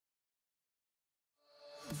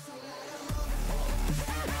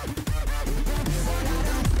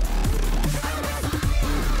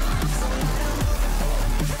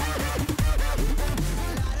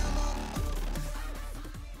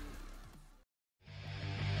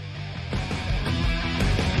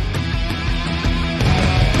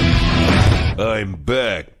I'm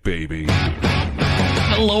back, baby.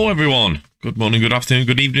 Hello, everyone. Good morning, good afternoon,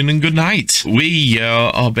 good evening, and good night. We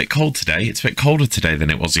are a bit cold today. It's a bit colder today than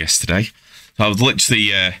it was yesterday. So I was literally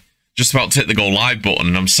just about to hit the go live button,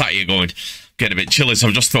 and I'm sat here going, getting a bit chilly, so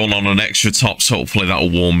I've just thrown on an extra top, so hopefully that'll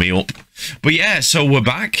warm me up. But yeah, so we're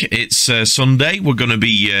back. It's Sunday. We're going to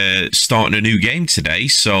be starting a new game today.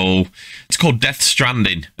 So it's called Death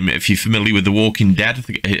Stranding. I mean, if you're familiar with The Walking Dead, I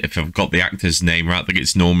think, if I've got the actor's name right, I think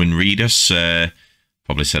it's Norman Reedus.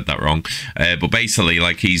 Probably said that wrong. But basically,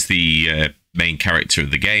 like, he's the main character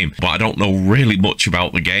of the game. But I don't know really much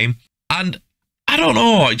about the game. And I don't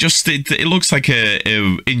know, it looks like a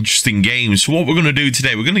interesting game. So what we're going to do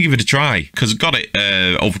today, we're going to give it a try. Because I got it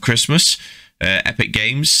over Christmas. Epic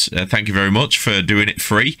Games, thank you very much for doing it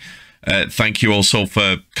free. Thank you also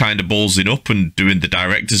for kind of ballsing up and doing the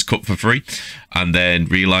director's cut for free. And then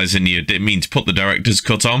realising you didn't mean to put the director's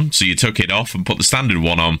cut on, so you took it off and put the standard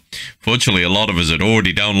one on. Fortunately, a lot of us had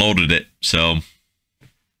already downloaded it, so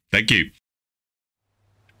thank you.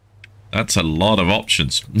 That's a lot of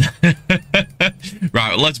options.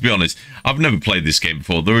 Right, let's be honest. I've never played this game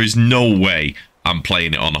before. There is no way I'm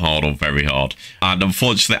playing it on hard or very hard. And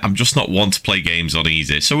unfortunately, I'm just not one to play games on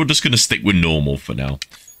easy. So we're just going to stick with normal for now.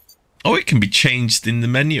 Oh, it can be changed in the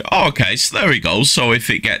menu. Oh, okay, so there we go. So if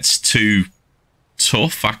it gets too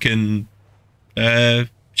tough, I can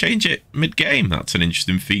change it mid-game. That's an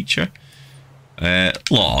interesting feature.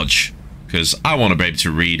 Large, because I want to be able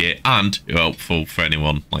to read it. And helpful for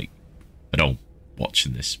anyone like at home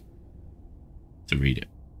watching this to read it.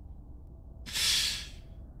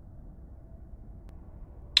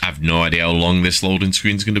 I have no idea how long this loading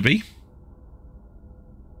screen is going to be.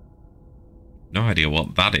 No idea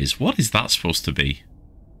what that is. What is that supposed to be?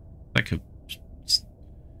 Like a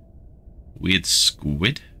weird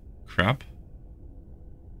squid? Crab?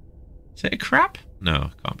 Is it a crab?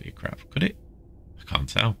 No, it can't be a crab. Could it? I can't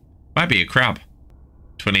tell. Might be a crab.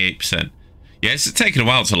 28%. Yeah, it's taking a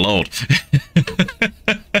while to load.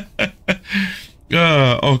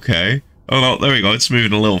 Okay. Oh, no, there we go. It's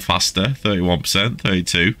moving a little faster. 31%,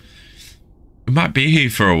 32%. We might be here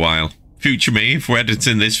for a while. Future me, if we're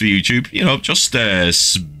editing this for YouTube, you know, just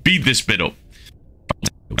speed this bit up.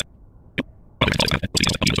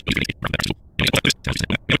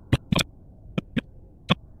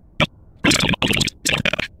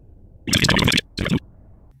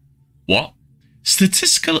 What?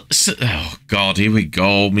 Statistical... Oh, God, here we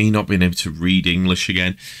go. Me not being able to read English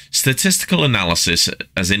again. Statistical analysis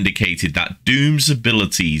has indicated that Doom's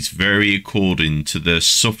abilities vary according to the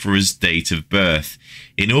sufferer's date of birth.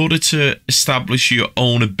 In order to establish your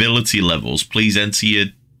own ability levels, please enter your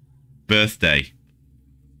birthday.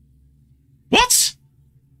 What?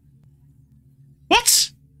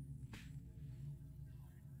 What?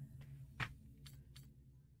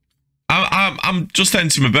 I'm just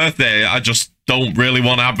entering my birthday. I just don't really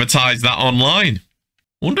want to advertise that online.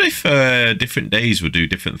 Wonder if different days would do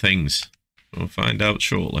different things. We'll find out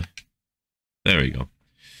shortly. There we go.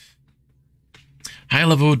 High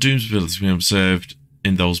level of Doom's ability to be observed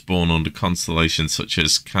in those born under constellations such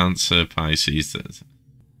as Cancer, Pisces.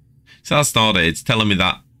 So that's not it. It's telling me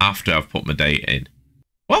that after I've put my date in.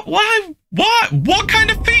 What? Why? What? What kind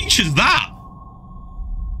of feature's that?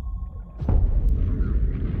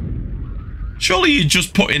 Surely you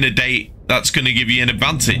just put in a date that's going to give you an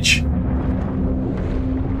advantage.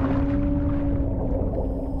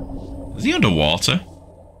 Is he underwater?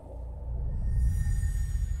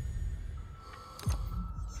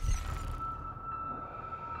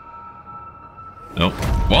 No.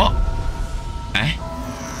 What? Eh?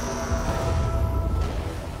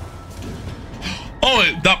 Oh,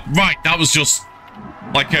 that was just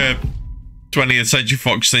like a 20th Century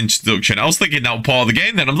Fox introduction. I was thinking that was part of the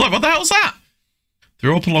game then. I'm like, what the hell's that? The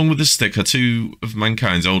rope along with the stick are two of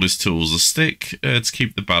mankind's oldest tools. The stick to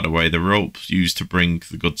keep the bad away, the rope used to bring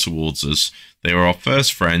the good towards us. They were our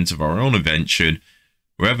first friends of our own invention.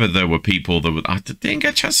 Wherever there were people that would... I didn't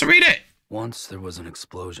get a chance to read it. Once there was an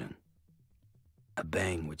explosion. A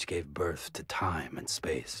bang which gave birth to time and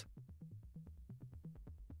space.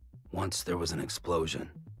 Once there was an explosion.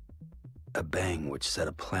 A bang which set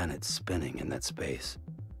a planet spinning in that space.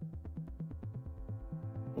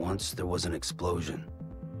 Once there was an explosion.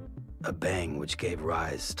 A bang which gave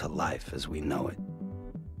rise to life as we know it.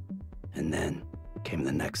 And then came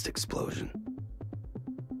the next explosion.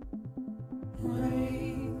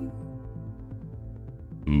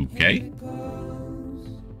 Okay.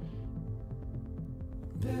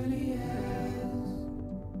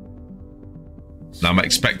 Now I'm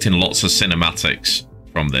expecting lots of cinematics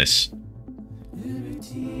from this.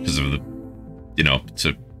 Because of the, you know, it's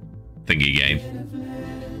a thingy game.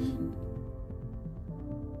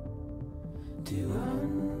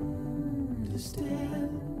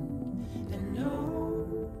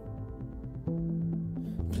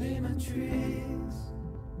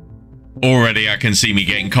 Already I can see me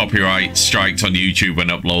getting copyright striked on YouTube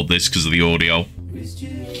when I upload this because of the audio.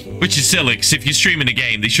 Which is silly, because if you're streaming a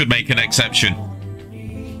game, they should make an exception.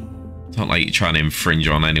 It's not like you're trying to infringe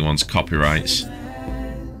on anyone's copyrights.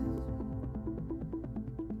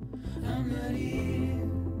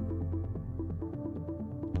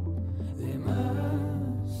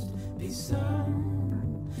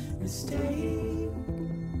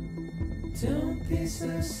 Don't be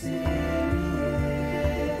so serious.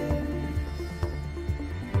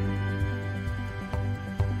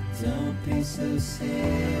 Don't be so serious.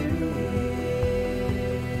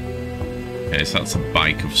 Okay, so that's a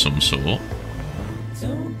bike of some sort.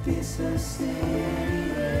 Don't be so serious.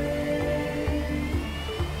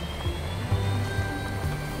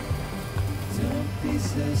 Don't be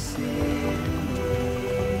so serious.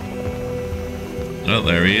 Oh,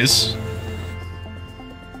 there he is.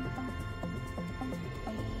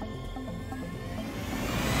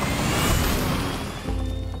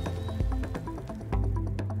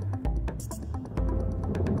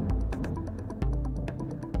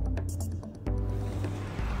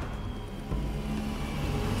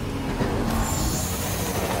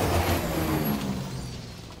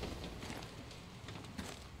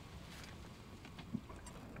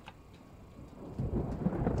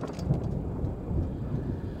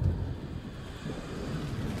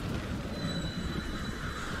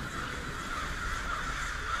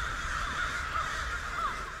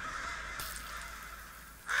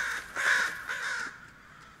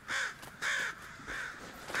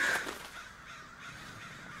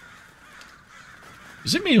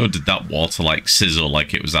 Was it me or did that water like sizzle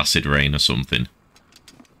like it was acid rain or something?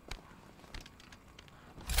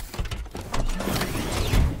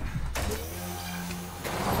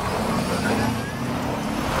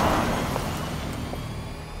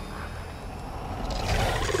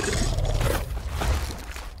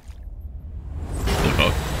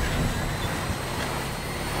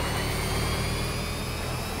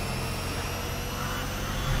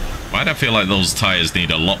 Why'd I feel like those tires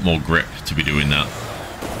need a lot more grip to be doing that?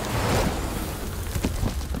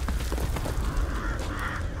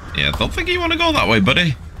 Yeah, I don't think you want to go that way,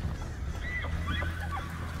 buddy.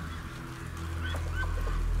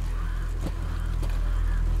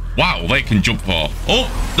 Wow, they can jump off. Oh,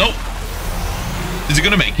 no. Is it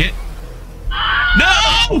going to make it?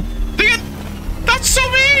 No! That's so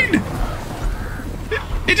mean!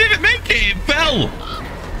 It didn't make it, it fell.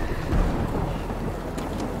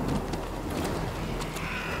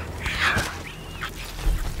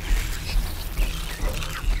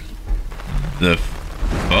 The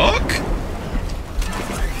fuck?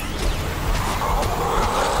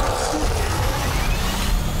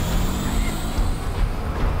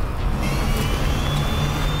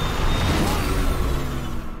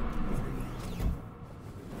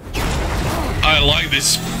 I like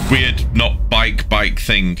this weird not bike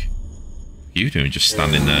thing. What are you doing just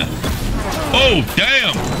standing there? Oh,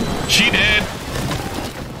 damn! She did!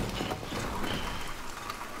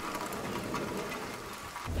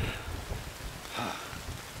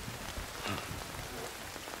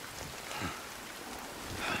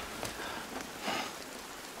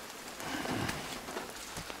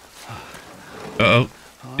 Uh-oh.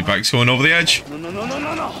 Your bike's going over the edge.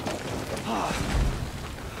 No.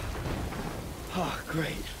 Oh,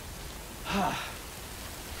 great.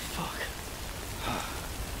 Fuck.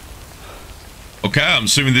 Okay, I'm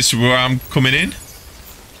assuming this is where I'm coming in.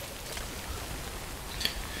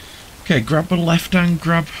 Okay, grab a left hand,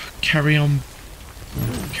 carry on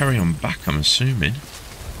back, I'm assuming.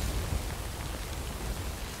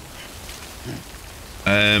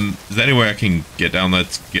 Is there any way I can get down there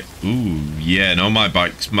to get... Ooh, yeah, no, my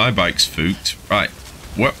bike's fooked. Right,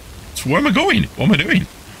 so where am I going? What am I doing?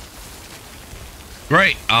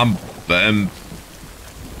 Great, I'm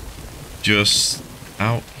just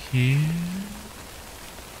out here.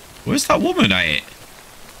 Where's that woman I hit?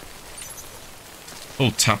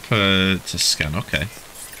 Oh, tap her to scan, okay.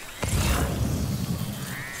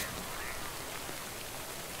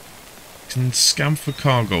 Can scan for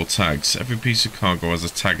cargo tags. Every piece of cargo has a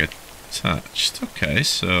tag attached. Okay,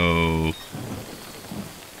 so...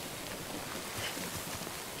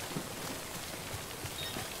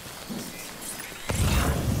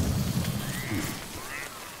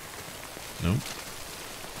 Nope.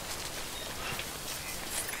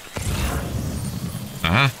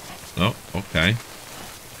 Ah, oh, okay.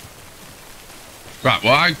 Right,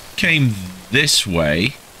 well, I came this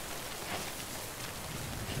way.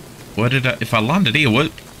 Where did I... If I landed here,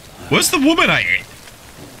 where's the woman I hit?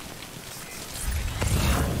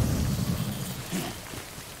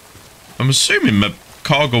 assuming my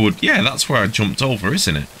cargo would... Yeah, that's where I jumped over,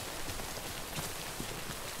 isn't it?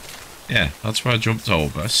 Yeah, that's where I jumped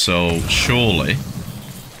over. So, surely...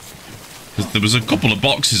 Because there was a couple of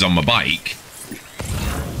boxes on my bike.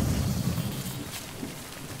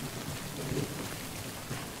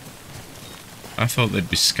 I thought they'd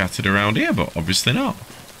be scattered around here, but obviously not.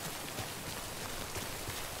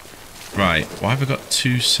 Right, why have I got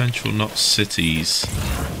 2 central knot cities?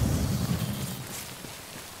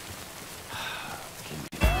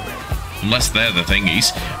 Unless they're the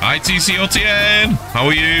thingies. ITCOTN! How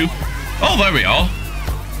are you? Oh, there we are.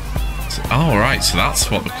 Oh, right, so that's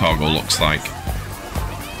what the cargo looks like.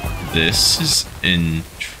 This is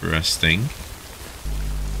interesting.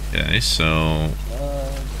 Okay, so...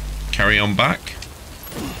 Carry on back.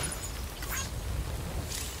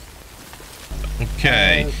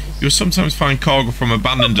 Okay. You'll sometimes find cargo from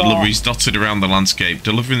abandoned deliveries dotted around the landscape.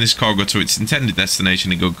 Delivering this cargo to its intended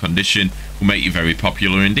destination in good condition will make you very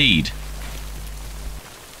popular indeed.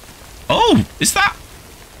 Oh, is that?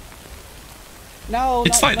 No.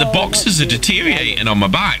 It's like the boxes are deteriorating on my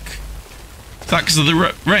back. Is that because of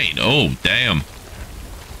the rain? Oh, damn.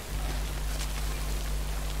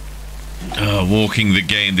 Walking the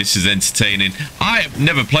game, this is entertaining. I have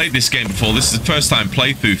never played this game before. This is the first time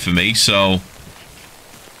playthrough for me, so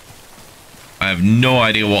I have no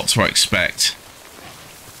idea what to expect.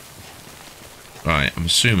 Right, I'm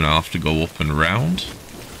assuming I'll have to go up and around.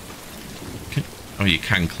 Oh, you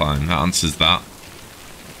can climb. That answers that.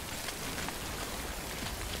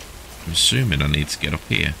 I'm assuming I need to get up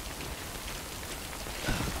here.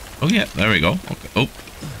 Oh, yeah, there we go. Okay. Oh,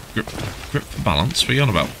 grip for balance. What are you on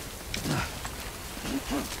about?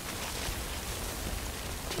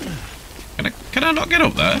 Can I not get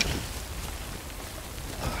up there?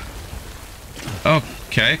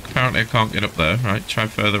 Okay, apparently I can't get up there. Right, try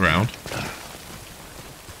further round.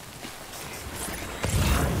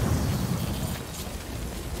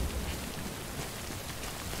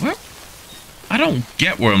 Well, I don't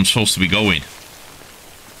get where I'm supposed to be going.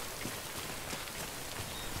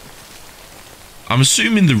 I'm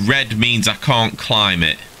assuming the red means I can't climb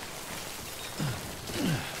it.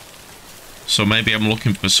 So maybe I'm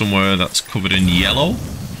looking for somewhere that's covered in yellow.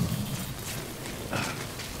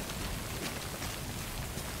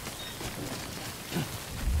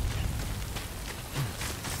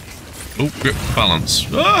 Oh, grip balance.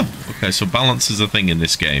 Ah! Okay, so balance is a thing in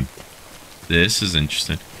this game. This is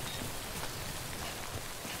interesting.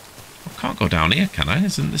 I can't go down here, can I?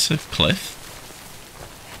 Isn't this a cliff?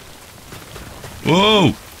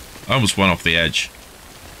 Whoa! I almost went off the edge.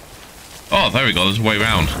 Oh, there we go. There's a way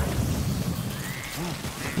around.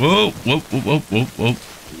 Whoa, whoa, whoa, whoa, whoa, whoa.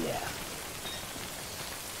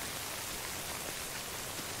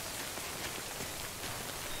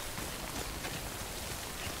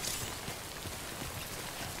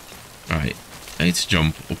 Right. I need to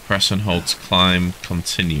jump. We'll press and hold to climb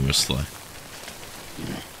continuously.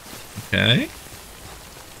 Okay.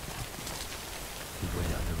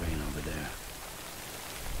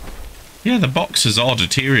 Yeah, the boxes are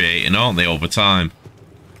deteriorating, aren't they, over time?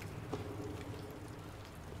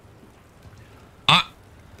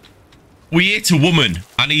 We hit a woman,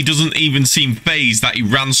 and he doesn't even seem fazed that he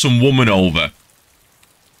ran some woman over.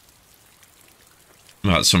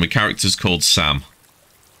 Right, so my character's called Sam.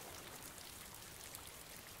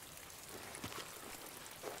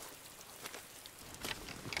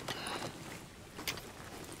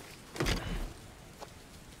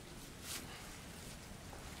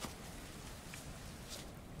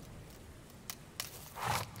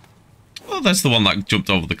 Oh, there's the one that jumped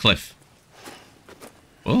over the cliff.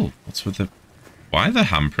 Oh, what's with the... Why are there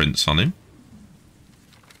handprints on him?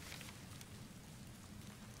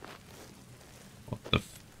 What the...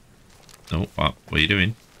 No, what are you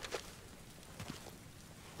doing?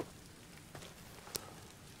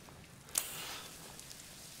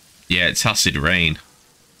 Yeah, it's acid rain.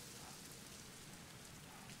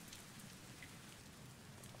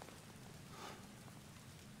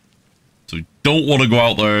 So we don't want to go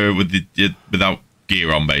out there with without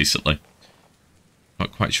gear on, basically.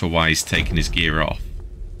 Not quite sure why he's taking his gear off.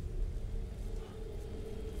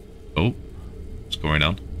 Oh, what's going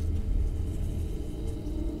on?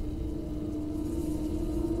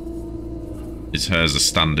 His hairs are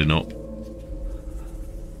standing up.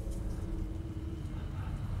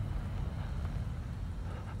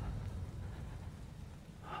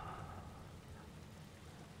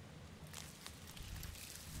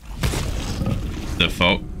 The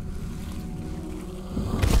fuck?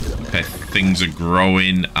 Okay, things are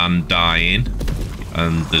growing and dying.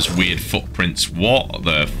 And there's weird footprints. What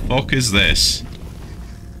the fuck is this?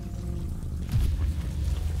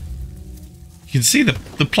 You can see the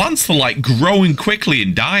plants are like growing quickly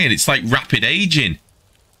and dying. It's like rapid aging.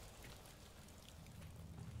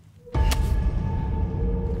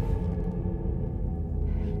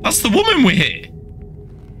 That's the woman we hit.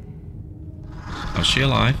 Oh, is she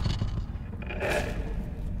alive?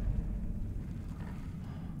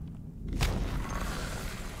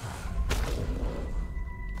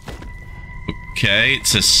 Okay,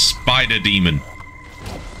 it's a spider demon.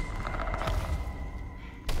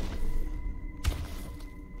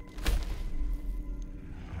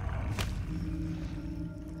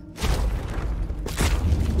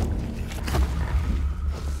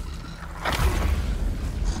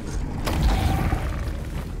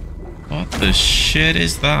 What the shit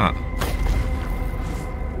is that?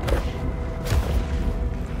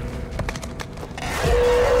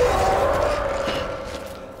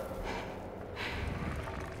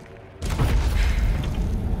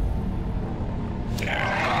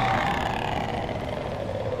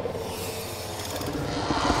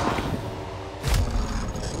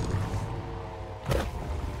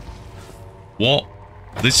 What?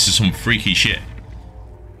 This is some freaky shit.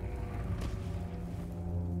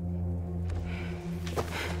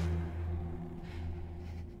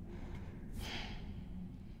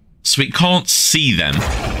 So it can't see them,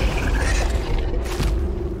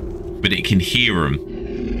 but it can hear them.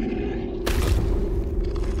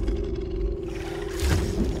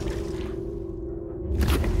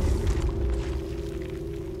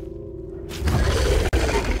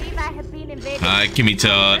 Hi, Kimmy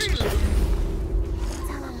Todd.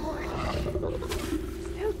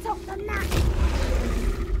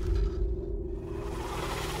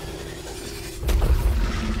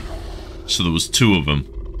 So there was two of them.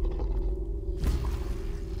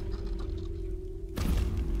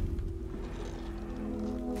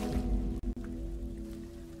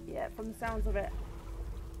 Yeah, from the sounds of it.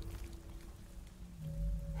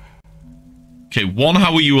 Okay, one,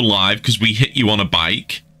 how are you alive? Because we hit you on a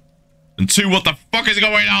bike. And two, what the fuck is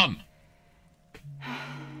going on?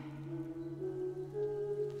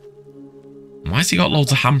 Why has he got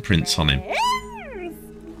loads of handprints on him?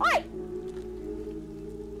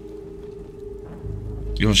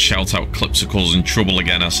 Your shout out clips are causing trouble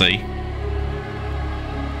again, I see.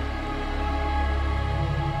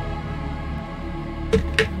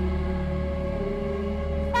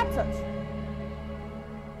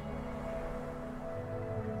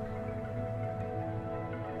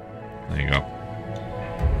 There you go.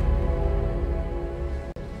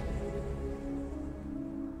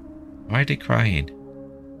 Why are they crying?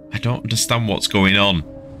 I don't understand what's going on.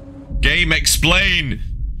 Game, explain!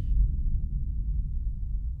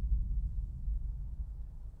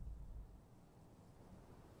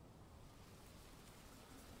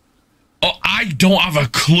 Oh, I don't have a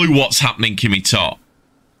clue what's happening, Kimmy Tot.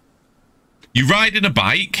 You ride in a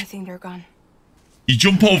bike. I think they're gone. You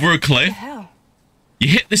jump over a cliff. What the hell? You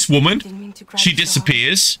hit this woman. Didn't mean to grab She so hard.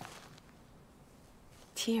 disappears.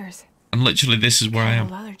 Tears. And literally this is where I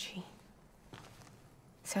am. Allergy.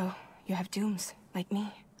 So, you have dooms, like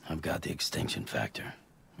me. I've got the extinction factor,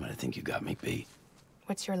 but I think you got me beat.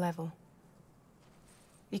 What's your level?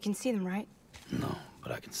 You can see them, right? No,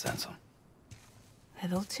 but I can sense them.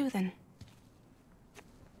 Level 2, then.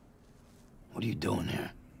 What are you doing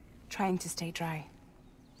here? Trying to stay dry.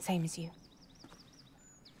 Same as you.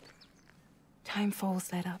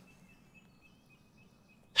 Timefall's let up.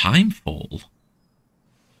 Timefall?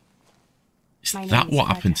 Is My that name's what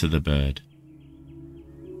happened Freda. to the bird?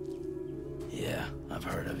 Yeah, I've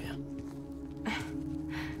heard of you.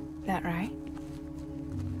 That right?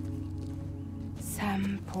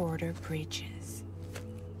 Sam Porter Bridges.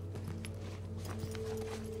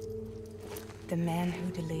 The man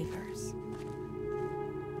who delivers.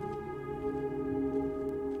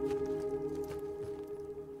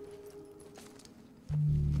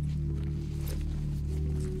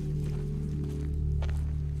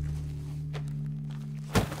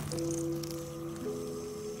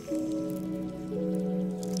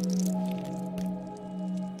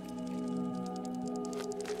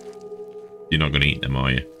 You're not going to eat them,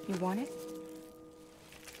 are you? You want it?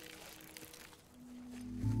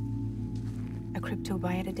 A crypto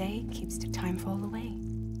bite a day keeps the timefall away.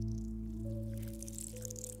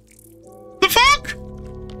 The fuck?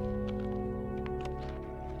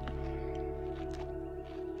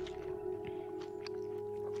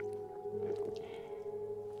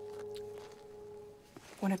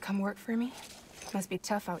 Wanna come work for me? Must be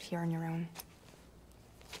tough out here on your own.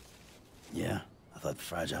 Yeah, I thought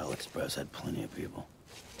Fragile Express had plenty of people.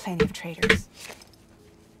 Plenty of traitors.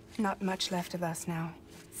 Not much left of us now.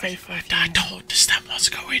 Safe for a few I more. don't understand what's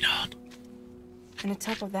going on. And on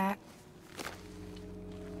top of that,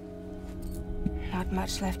 Not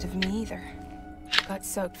much left of me either. Got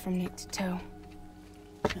soaked from neck to toe.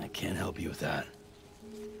 I can't help you with that.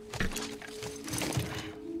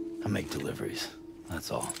 I make deliveries,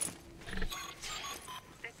 that's all.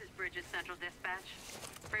 This is Bridges Central Dispatch.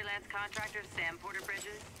 Freelance contractor Sam Porter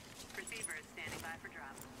Bridges. Receiver is standing by for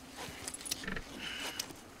drop.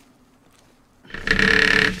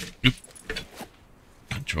 Oop.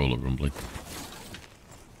 Controller rumbling.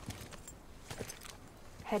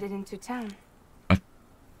 Headed into town.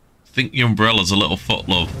 I think the umbrella's a little foot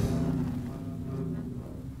low.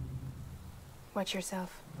 Watch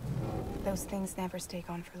yourself. Those things never stay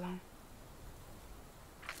gone for long.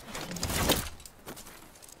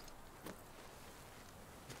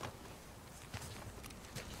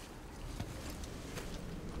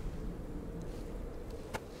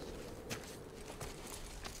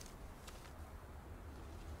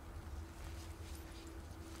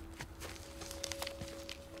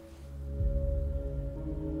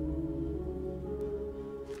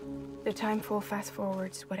 The timeful fast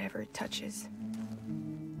forwards whatever it touches.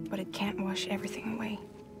 But it can't wash everything away.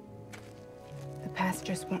 The past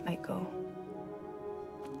just won't let go.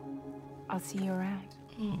 I'll see you around.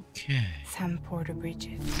 Okay. Sam Porter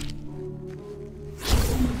Bridges.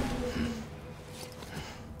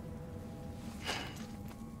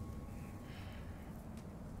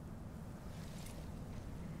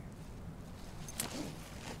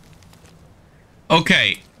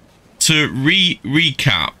 Okay. To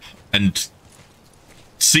recap and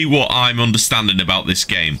see what I'm understanding about this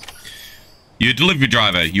game. You're a delivery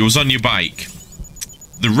driver. You was on your bike.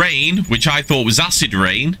 The rain, which I thought was acid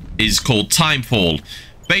rain, is called timefall.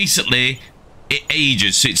 Basically, it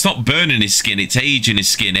ages. So it's not burning his skin. It's aging his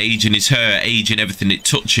skin, aging his hair, aging everything it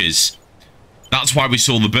touches. That's why we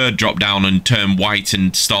saw the bird drop down and turn white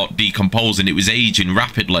and start decomposing. It was aging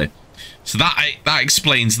rapidly. So that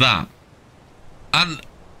explains that. And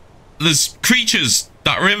there's creatures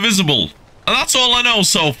that are invisible. And that's all I know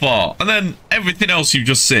so far. And then everything else you've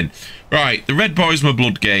just seen. Right, the red bar is my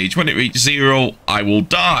blood gauge. When it reaches 0, I will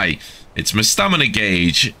die. It's my stamina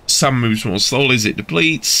gauge. Sam moves more slowly as it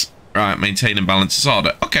depletes. Right, maintain and balance is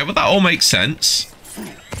harder. Okay, well that all makes sense.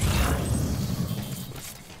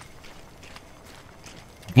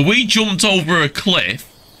 But we jumped over a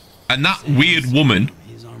cliff. And that weird woman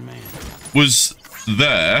was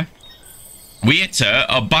there. We hit her.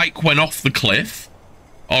 Our bike went off the cliff.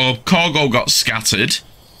 Our cargo got scattered,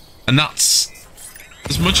 and that's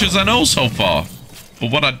as much as I know so far. But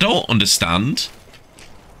what I don't understand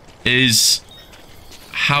is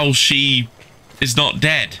how she is not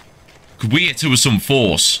dead. We hit her with some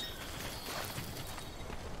force.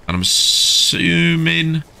 And I'm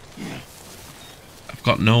assuming I've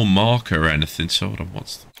got no marker or anything, so hold on,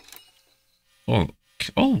 what's...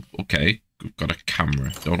 Oh, okay. We've got a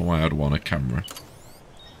camera. Don't know why I'd want a camera.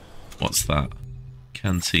 What's that?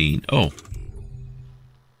 Canteen. Oh.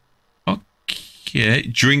 Okay.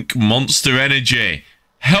 Drink Monster Energy.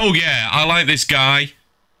 Hell yeah. I like this guy.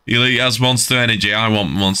 He has Monster Energy. I want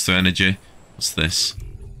Monster Energy. What's this?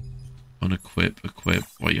 Unequip. Equip.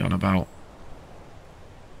 What are you on about?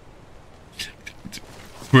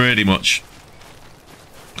 Pretty much.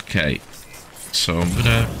 Okay. So I'm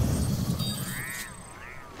gonna...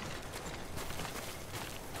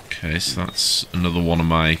 Okay, so that's another one of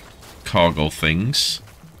my cargo things.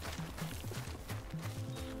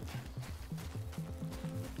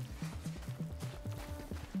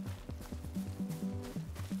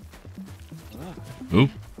 Oh.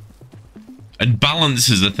 And balance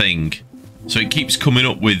is a thing. So it keeps coming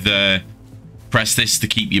up with press this to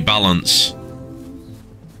keep your balance.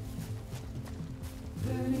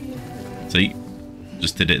 See?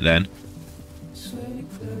 Just did it then.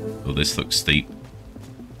 Oh, this looks steep.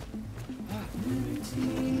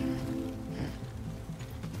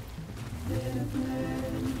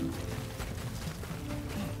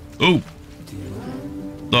 Oh!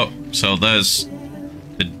 Look, so there's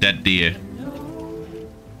the dead deer.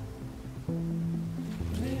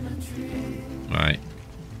 Right.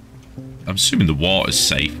 I'm assuming the water's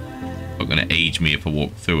safe. Not going to age me if I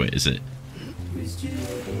walk through it, is it?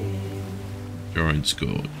 Drawing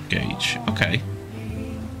score gauge. Okay.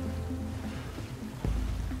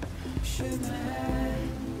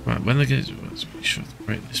 Right, when they get... Let's make sure to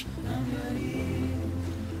break this.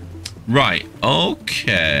 Right,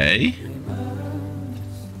 okay.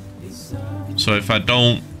 So if I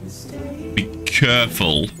don't be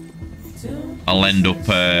careful, I'll end up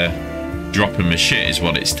dropping my shit, is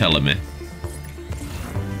what it's telling me.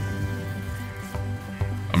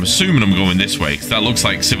 I'm assuming I'm going this way, because that looks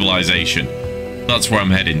like civilization. That's where I'm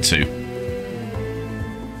heading to.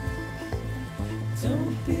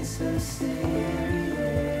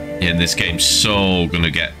 Yeah, and this game's so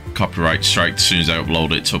gonna get copyright striked as soon as I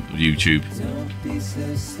upload it to YouTube.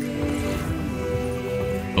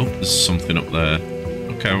 Oh, there's something up there.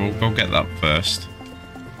 Okay, we'll go get that first.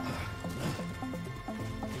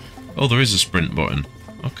 Oh, there is a sprint button.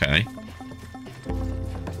 Okay.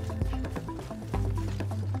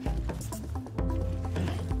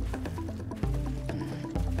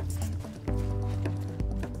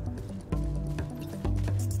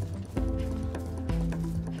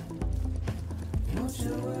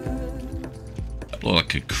 Look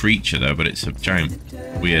like a creature though, but it's a giant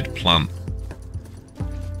weird plant.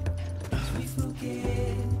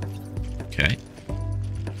 Okay.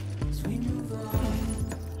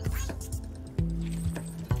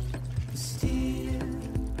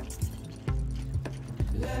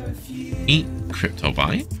 Eat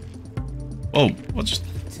cryptobite? Oh, what just...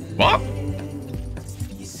 What?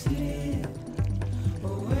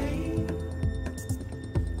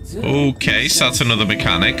 Okay, so that's another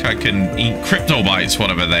mechanic. I can eat cryptobites,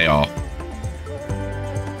 whatever they are.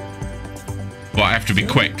 But I have to be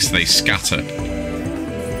quick, so they scatter.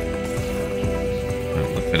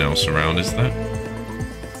 Nothing else around, is there?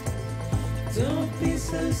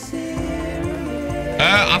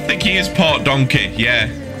 I think he is part donkey, yeah.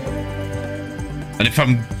 And if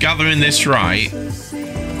I'm gathering this right,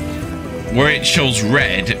 where it shows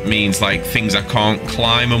red means like things I can't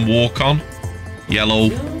climb and walk on. Yellow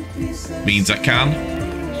means I can.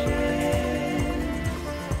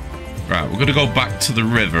 Right, we're gonna go back to the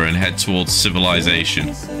river and head towards civilization.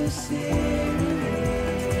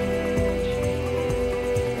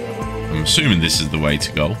 I'm assuming this is the way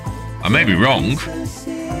to go. I may be wrong.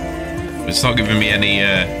 But it's not giving me any...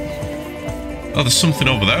 Oh, there's something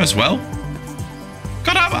over there as well.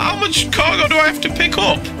 God, how much cargo do I have to pick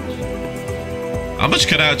up? How much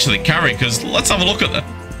can I actually carry? Because let's have a look at that.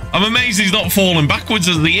 I'm amazed he's not falling backwards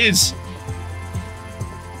as he is.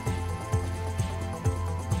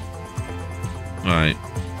 Right.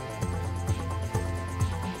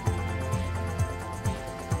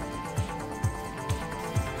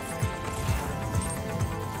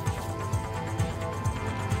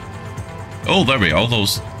 Oh, there we go.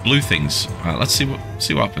 Those blue things. Right, let's see what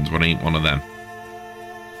happens when I eat one of them.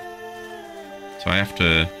 So I have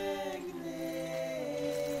to...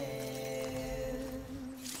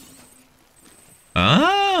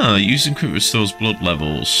 Ah, using crit restores blood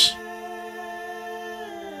levels.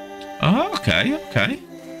 Oh, okay, okay.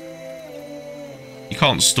 You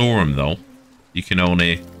can't store them though. You can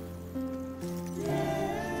only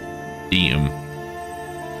eat them.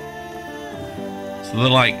 So they're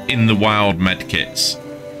like in the wild medkits,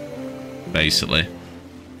 basically.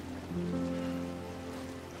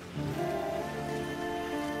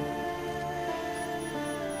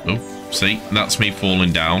 Oh, see, that's me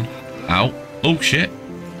falling down. Ow. Oh, shit.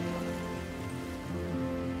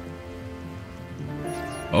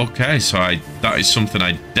 Okay, so that is something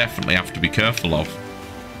I definitely have to be careful of.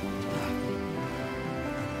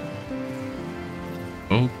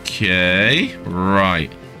 Okay,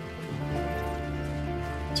 right.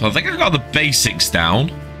 So I think I got the basics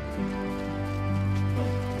down.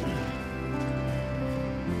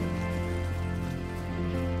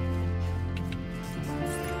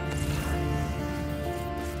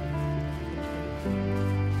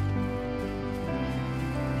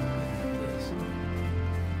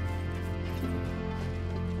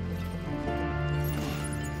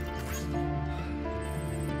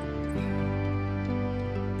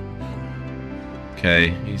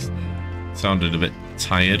 Okay, he's sounded a bit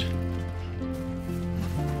tired.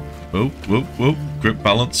 Whoa, whoa, whoa. Grip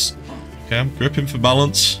balance. Okay, I'm gripping for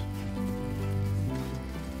balance.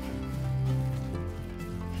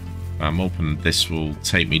 I'm hoping this will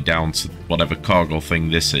take me down to whatever cargo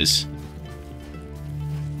thing this is.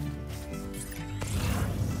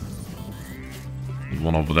 There's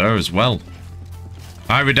one over there as well.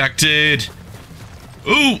 Hi, Redacted.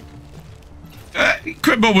 Ooh!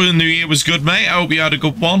 Crib over the New Year was good, mate. I hope you had a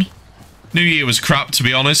good one. New Year was crap, to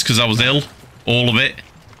be honest, because I was ill. All of it.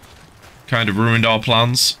 Kind of ruined our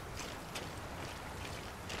plans.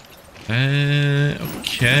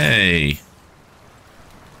 Okay.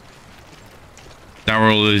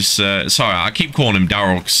 Daryl is... sorry, I keep calling him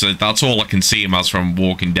Daryl, because that's all I can see him as from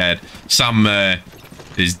Walking Dead. Sam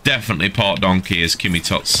is definitely part donkey, as Kimmy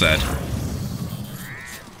Tots said.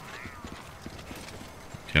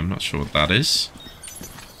 Okay, I'm not sure what that is.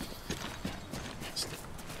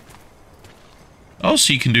 Oh,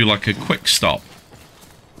 so you can do like a quick stop.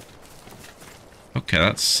 Okay,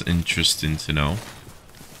 that's interesting to know.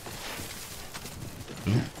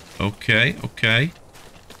 Ooh, okay, okay.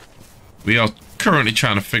 We are currently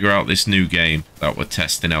trying to figure out this new game that we're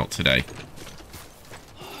testing out today.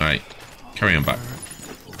 Right, carry on back.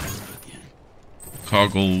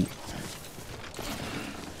 Cargo.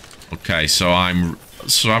 Okay, so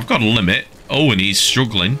I've got a limit. Oh, and he's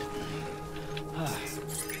struggling.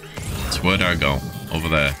 So where do I go? Over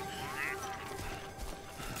there.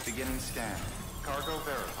 Beginning scan. Cargo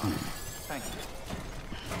verified. Thank you.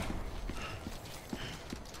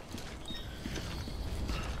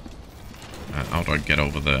 How do I get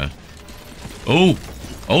over there? Oh!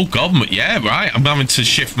 Oh, God. Yeah, right. I'm having to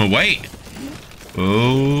shift my weight.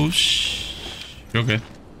 Oh, okay.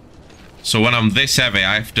 So when I'm this heavy,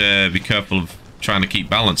 I have to be careful of trying to keep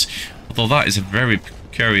balance. Although that is a very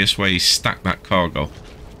precarious way to stack that cargo.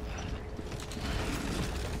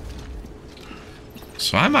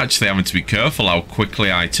 So I'm actually having to be careful how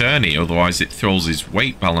quickly I turn it, otherwise it throws his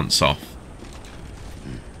weight balance off.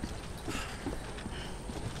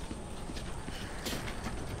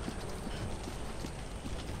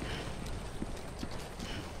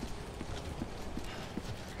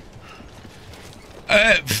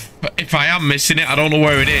 If I am missing it, I don't know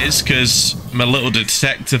where it is, because my little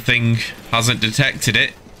detector thing hasn't detected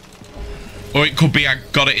it. Or it could be I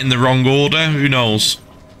got it in the wrong order, who knows?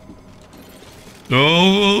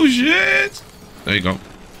 Oh, shit! There you go.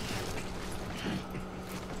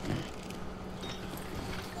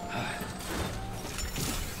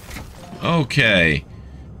 Okay.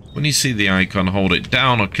 When you see the icon, hold it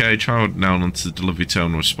down. Okay, try hold it down until the delivery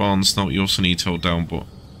tone responds. Note you also need to hold down, but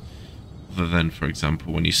other than, for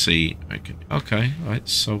example, when you see... Okay, right,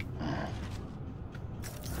 so...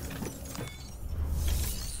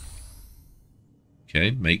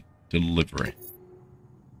 Okay, make delivery.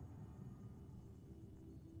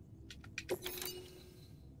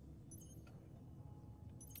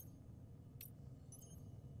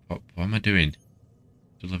 What am I doing?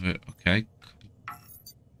 Deliver, okay.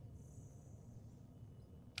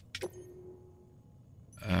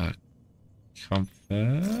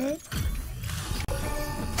 Comfort.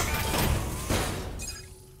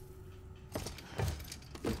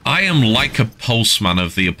 I am like a postman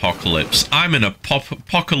of the apocalypse. I'm an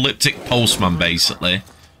apocalyptic postman, basically.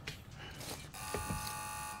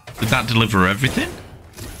 Did that deliver everything?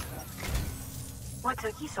 What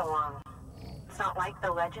took you so long? It's not like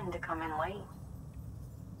the legend to come in late.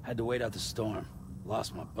 Had to wait out the storm.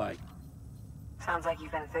 Lost my bike. Sounds like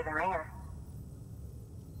you've been through the ringer.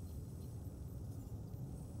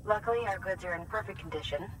 Luckily, our goods are in perfect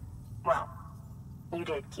condition. Well, you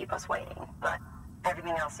did keep us waiting, but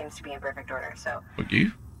everything else seems to be in perfect order, so... Would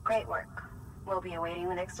you? Great work. We'll be awaiting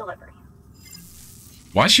the next delivery.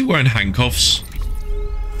 Why is she wearing handcuffs?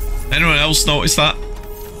 Anyone else notice that?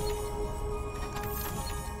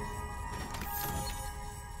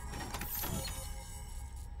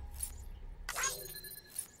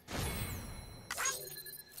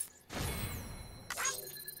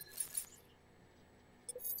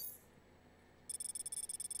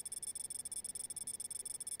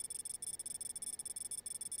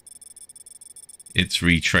 It's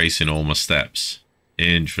retracing all my steps.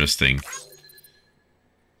 Interesting.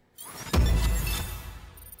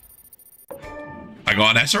 I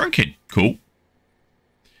got an SRN kid. Cool.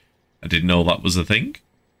 I didn't know that was a thing.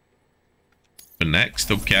 But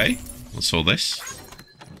next, okay. What's all this?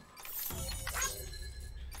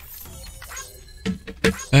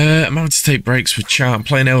 I'm having to take breaks with chat. I'm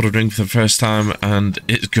playing Elden Ring for the first time, and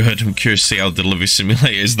it's good. I'm curious to see how Delivery Simulator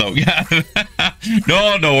is, though. Yeah.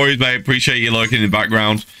 No worries, mate. Appreciate you lurking in the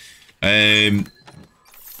background. I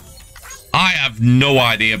have no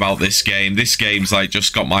idea about this game. This game's like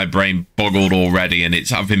just got my brain boggled already, and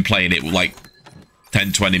I've been playing it like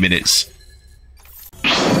 10-20 minutes.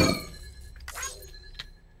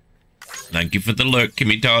 Thank you for the lurk,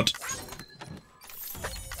 Kimmy Todd.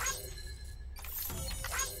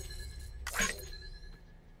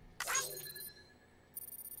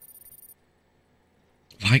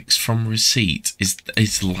 Likes from receipt.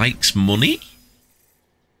 Is likes money?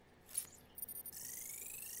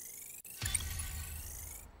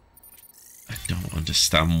 I don't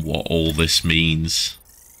understand what all this means.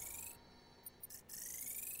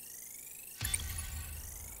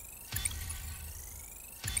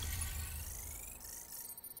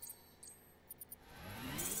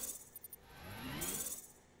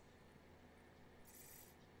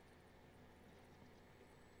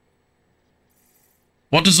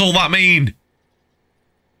 What does all that mean?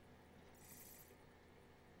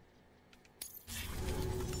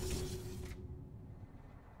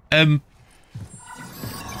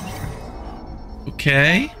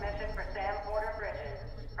 Okay. Mission for Sam Porter Bridges.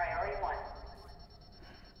 Priority 1.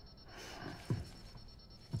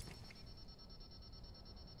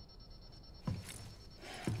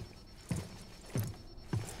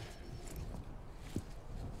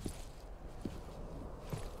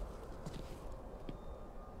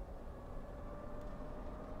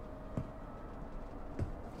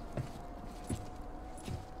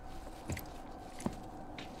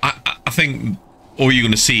 I think all you're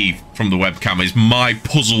going to see from the webcam is my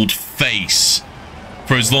puzzled face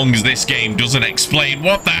for as long as this game doesn't explain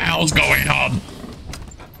what the hell's going on.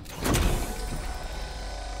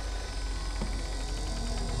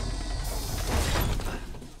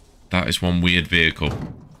 That is one weird vehicle.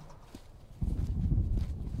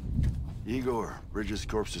 Igor, Bridges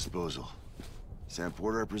Corpse Disposal. Sam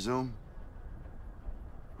Porter, I presume?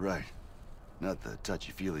 Right. Not the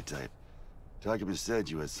touchy-feely type. Document said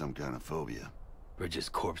you had some kind of phobia. Bridges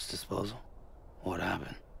corpse disposal? What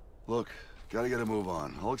happened? Look, gotta get a move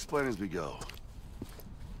on. I'll explain as we go.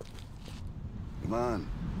 Come on.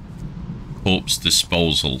 Corpse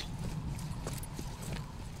disposal.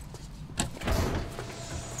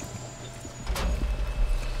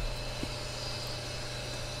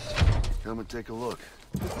 Come and take a look.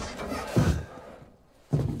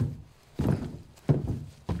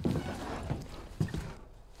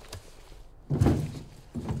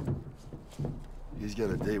 He's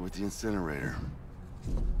got a date with the incinerator.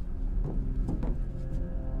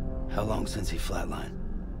 How long since he flatlined?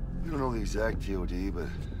 We don't know the exact VOD, but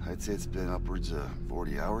I'd say it's been upwards of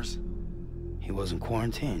 40 hours. He wasn't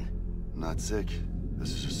quarantined. Not sick.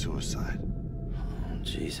 This is a suicide. Oh,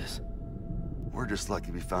 Jesus. We're just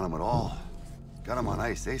lucky we found him at all. Got him on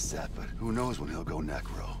ice ASAP, but who knows when he'll go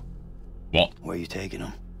necro. What? Where are you taking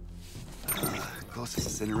him? Closest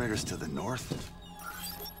incinerator's to the north.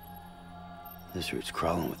 This route's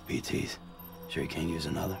crawling with BTs. Sure you can't use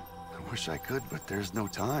another? I wish I could, but there's no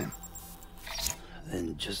time.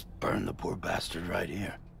 Then just burn the poor bastard right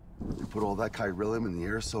here. You put all that chiralium in the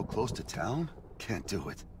air so close to town? Can't do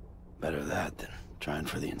it. Better that than trying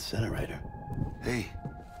for the incinerator. Hey,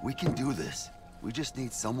 we can do this. We just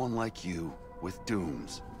need someone like you with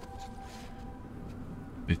dooms.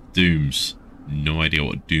 With dooms. No idea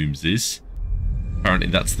what dooms is. Apparently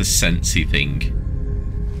that's the sensey thing.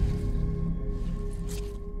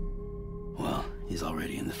 Well, he's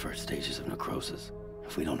already in the first stages of necrosis.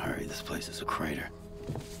 If we don't hurry, this place is a crater.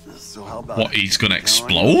 So how about... What, he's gonna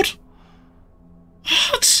explode?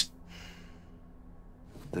 What?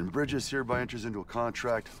 Then Bridges hereby enters into a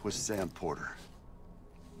contract with Sam Porter.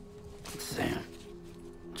 Sam.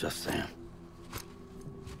 Just Sam.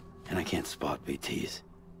 And I can't spot BTs.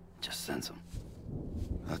 Just sense them.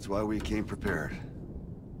 That's why we came prepared.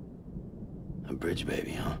 A bridge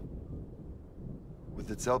baby, huh? With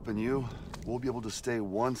its help and you, we'll be able to stay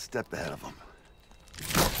one step ahead of them.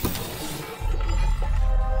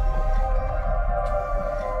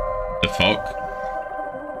 The fuck?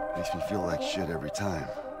 Makes me feel like shit every time.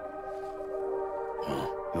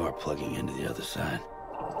 Well, you are plugging into the other side.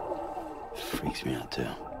 Freaks me out too.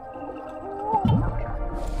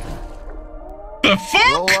 The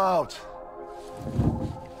fuck? Roll out!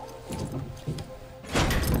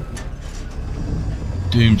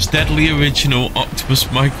 Doom's deadly original octopus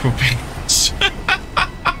microbeads.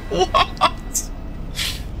 What?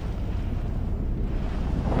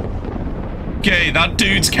 Okay, that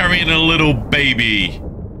dude's carrying a little baby.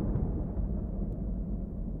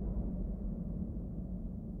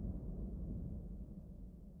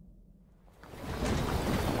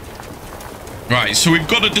 Right, so we've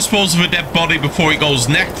got to dispose of a dead body before it goes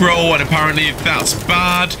necro, and apparently if that's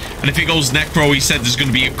bad, and if it goes necro, he said there's going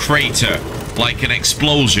to be a crater, like an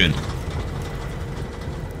explosion.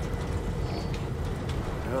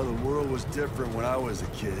 You know, the world was different when I was a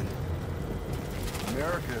kid.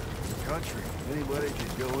 America, the country, anybody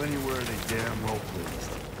could go anywhere they damn well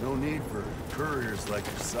pleased. No need for couriers like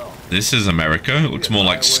yourself. This is America. It looks more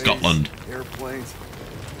like Scotland. Airplanes.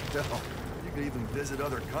 Hell, you could even visit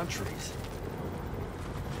other countries.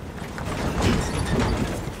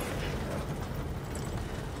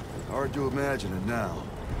 Hard to imagine it now.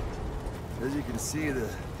 As you can see, the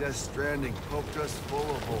Death Stranding poked us full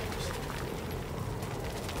of holes.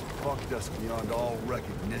 Fucked us beyond all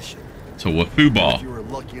recognition. So a foobar. If you were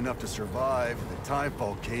lucky enough to survive, the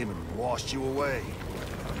timefall came and washed you away.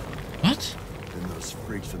 What? Then those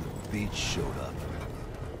freaks from the beach showed up.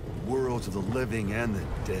 Worlds of the living and the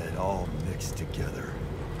dead all mixed together.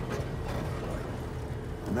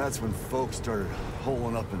 And that's when folks started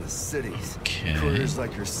holing up in the cities. Okay. Couriers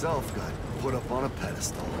like yourself got put up on a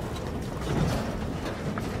pedestal.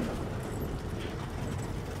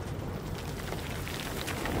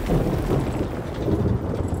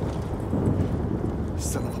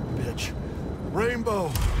 Son of a bitch. Rainbow!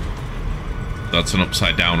 That's an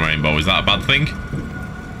upside down rainbow. Is that a bad thing?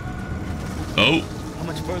 Oh. How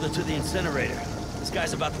much further to the incinerator? This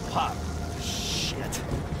guy's about to pop. Shit.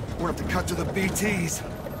 We're gonna have to cut to the BTs.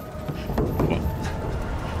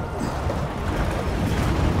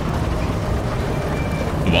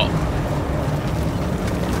 What?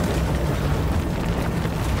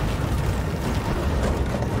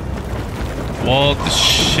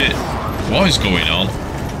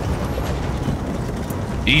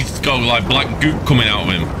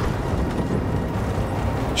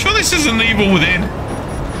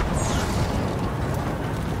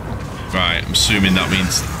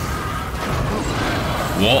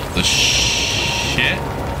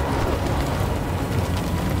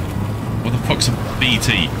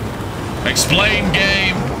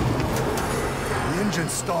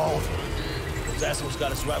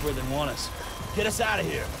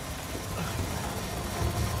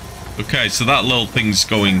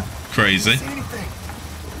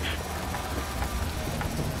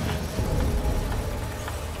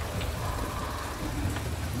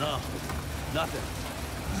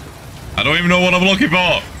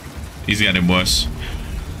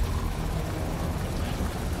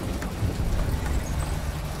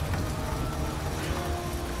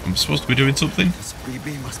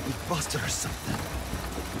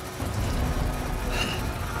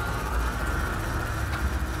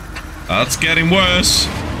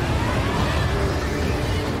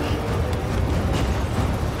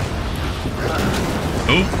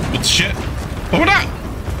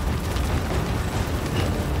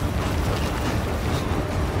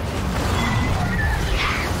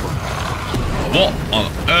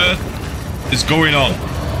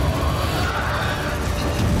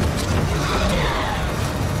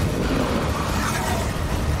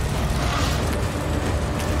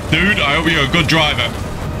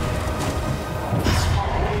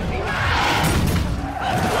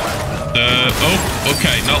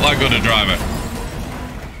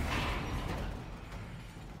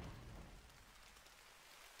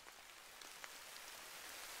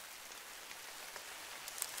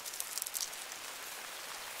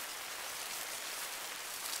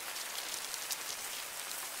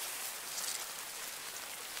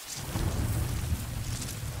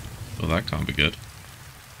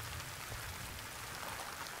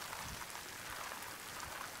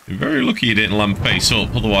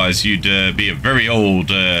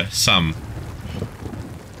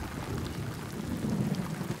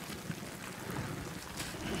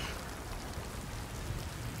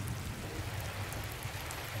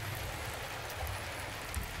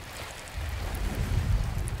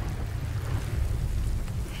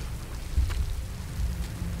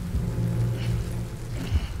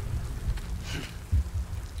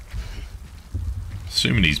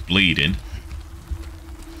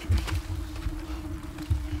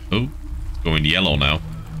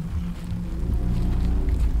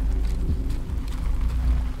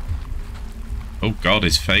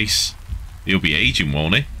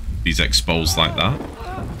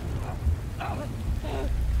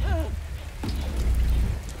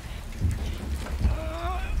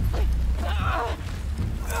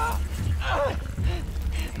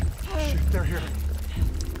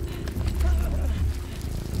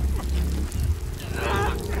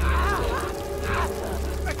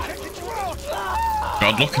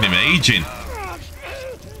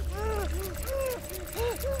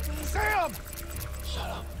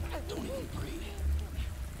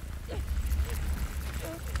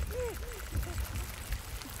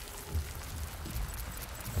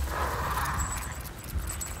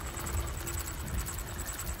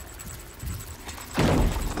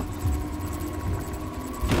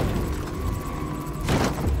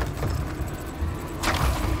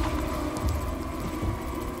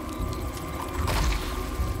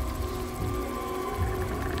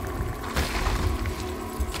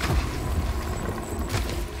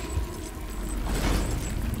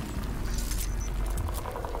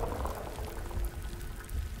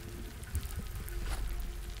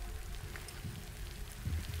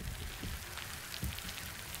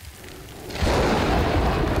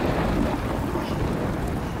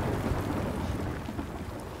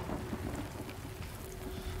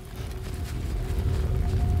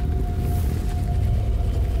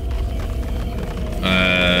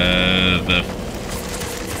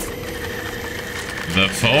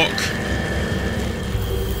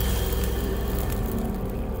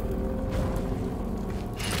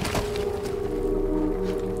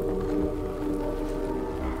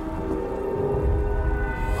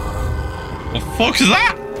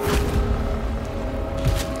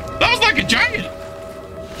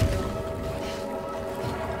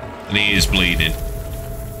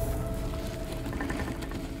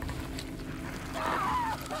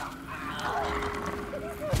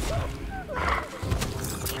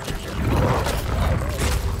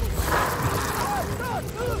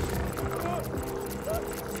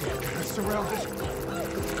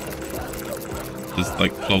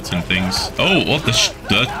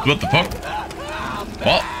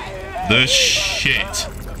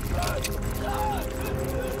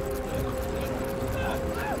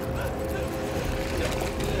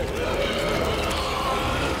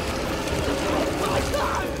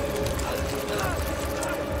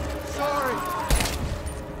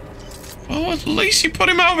 least you put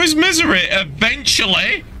him out of his misery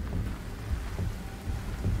eventually.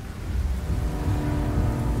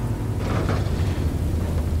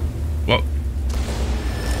 What?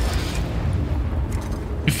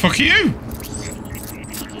 The fuck are you?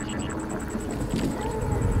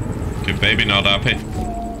 Good baby, not happy.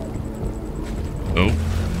 Oh.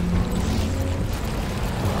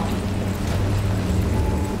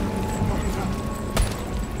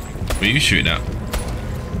 What are you shooting at?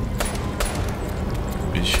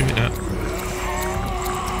 What are you shooting at?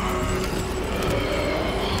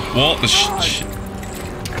 What the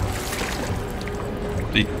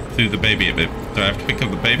They threw the baby a bit. Do I have to pick up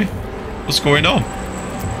the baby? What's going on?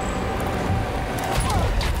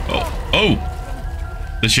 Oh!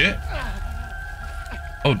 The shit?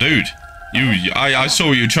 Oh, dude. I saw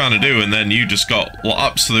what you were trying to do, and then you just got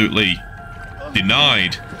absolutely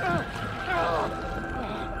denied.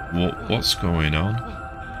 What's going on?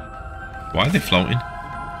 Why are they floating?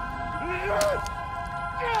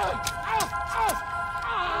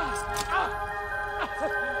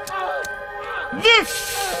 The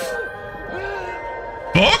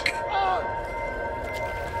fuck?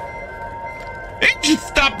 He just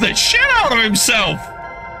stabbed the shit out of himself.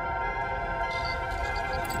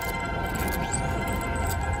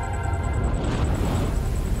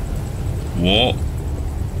 What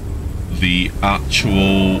the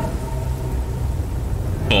actual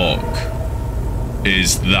fuck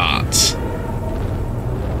is that?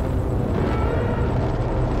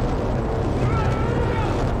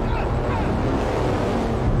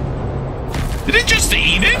 Did it just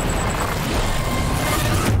eat it?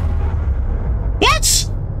 What?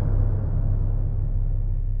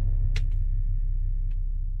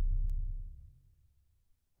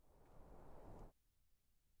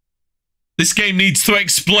 This game needs to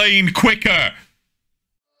explain quicker.